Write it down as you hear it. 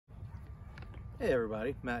Hey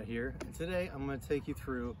everybody, Matt here, and today I'm going to take you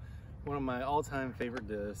through one of my all-time favorite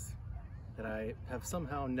discs that I have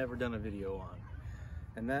somehow never done a video on,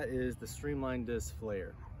 and that is the Streamline disc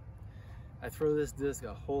flare. I throw this disc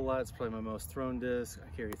a whole lot. It's probably my most thrown disc.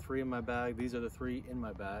 I carry 3 in my bag. These are the 3 in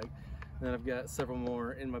my bag. And then I've got several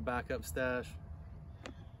more in my backup stash.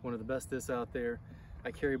 One of the best discs out there. I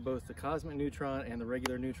carry both the Cosmic Neutron and the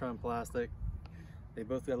regular Neutron plastic. They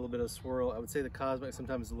both got a little bit of swirl. I would say the Cosmic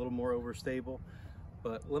sometimes is a little more overstable,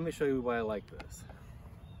 but let me show you why I like this.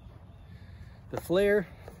 The flare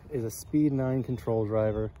is a speed 9 control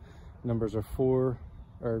driver. Numbers are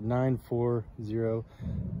 9, 4, 0,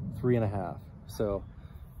 3.5. So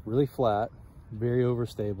really flat, very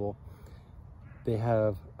overstable. They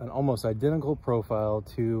have an almost identical profile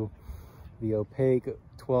to the opaque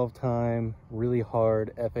 12-time really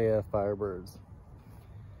hard FAF Firebirds.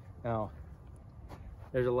 Now,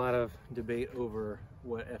 there's a lot of debate over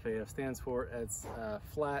what FAF stands for. It's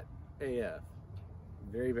flat AF,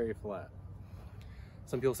 very, very flat.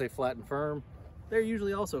 Some people say flat and firm. They're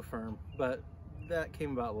usually also firm, but that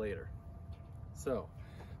came about later. So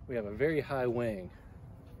we have a very high wing,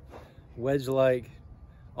 wedge-like,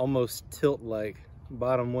 almost tilt-like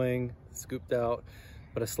bottom wing, scooped out,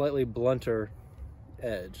 but a slightly blunter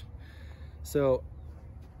edge. So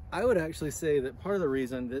I would actually say that part of the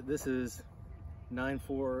reason that this is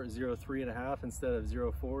 9.403.5 instead of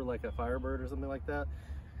 0.4 like a Firebird or something like that,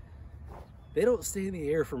 they don't stay in the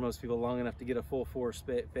air for most people long enough to get a full 4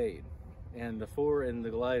 fade, and the 4 in the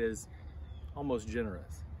Glide is almost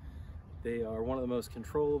generous. They are one of the most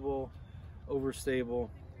controllable, overstable,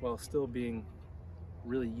 while still being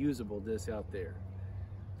really usable discs out there.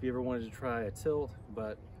 If you ever wanted to try a tilt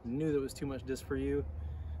but knew that it was too much disc for you,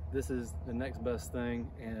 this is the next best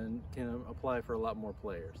thing and can apply for a lot more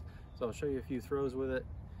players. So I'll show you a few throws with it,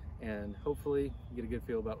 and hopefully you get a good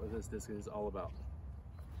feel about what this disc is all about.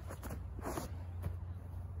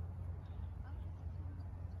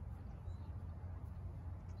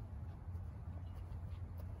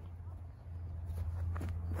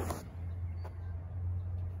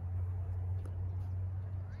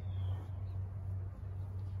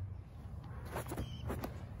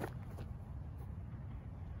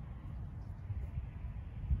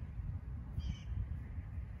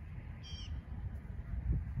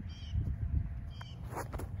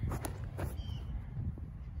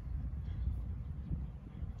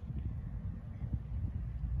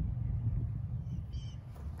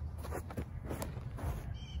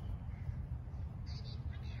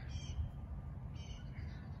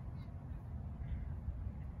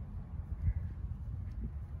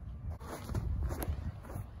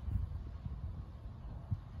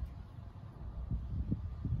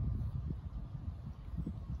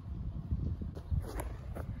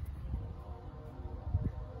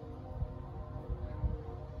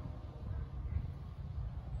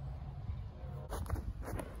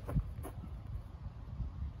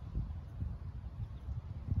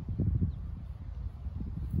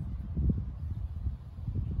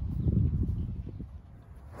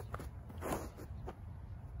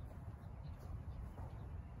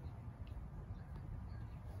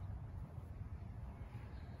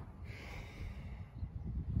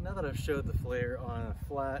 Now that I've showed the flare on a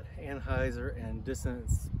flat, Anheuser, and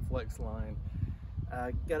distance flex line,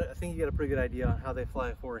 I think you got a pretty good idea on how they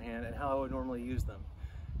fly forehand and how I would normally use them.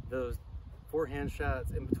 Those forehand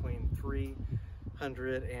shots in between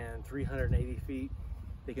 300 and 380 feet,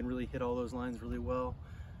 they can really hit all those lines really well.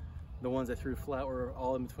 The ones I threw flat were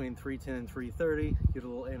all in between 310 and 330, get a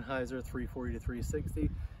little Anheuser 340 to 360,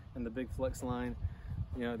 and the big flex line,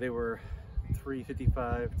 you know, they were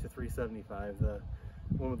 355 to 375. The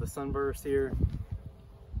one with the sunburst here,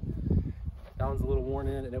 that one's a little worn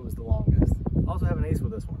in and it was the longest. I also have an ace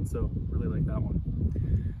with this one, so really like that one.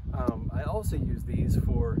 I also use these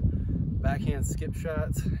for backhand skip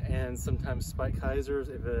shots and sometimes spike hyzers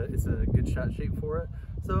if it's a good shot shape for it.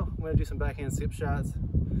 So I'm going to do some backhand skip shots.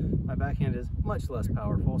 My backhand is much less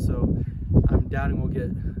powerful, so I'm doubting we'll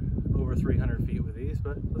get over 300 feet with these,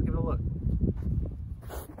 but let's give it a look.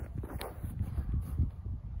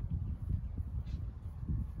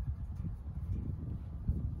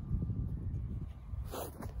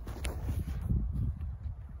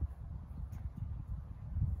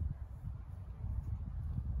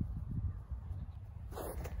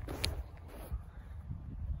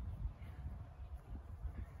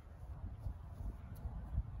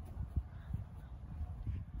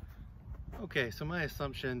 Okay, so my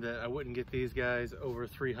assumption that I wouldn't get these guys over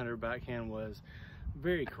 300 backhand was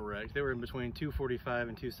very correct. They were in between 245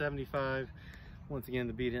 and 275. Once again,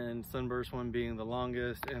 the beat-in sunburst one being the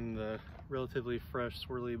longest, and the relatively fresh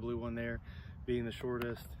swirly blue one there being the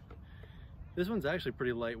shortest. This one's actually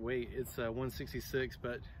pretty lightweight. It's 166,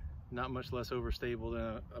 but not much less overstable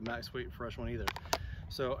than a max weight fresh one either.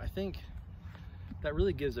 So I think that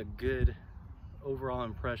really gives a good overall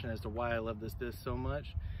impression as to why I love this disc so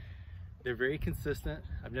much. They're very consistent.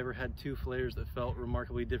 I've never had two flares that felt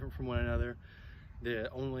remarkably different from one another.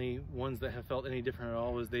 The only ones that have felt any different at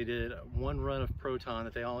all was they did one run of Proton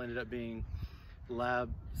that they all ended up being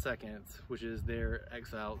lab seconds, which is their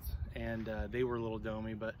X-outs, and they were a little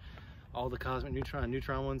domey, but all the Cosmic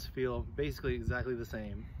Neutron ones feel basically exactly the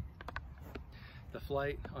same. The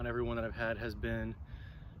flight on every one that I've had has been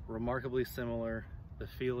remarkably similar. The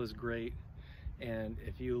feel is great, and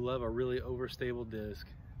if you love a really overstable disc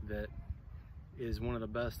that is one of the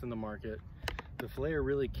best in the market, the flare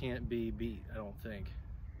really can't be beat, I don't think.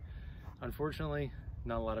 Unfortunately,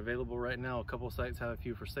 not a lot available right now. A couple sites have a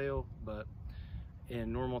few for sale, but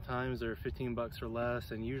in normal times they're 15 bucks or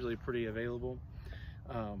less and usually pretty available.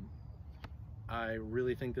 I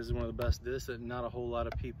really think this is one of the best discs that not a whole lot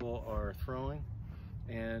of people are throwing,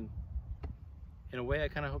 and in a way I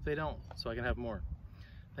kind of hope they don't, so I can have more.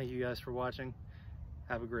 Thank you guys for watching.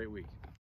 Have a great week.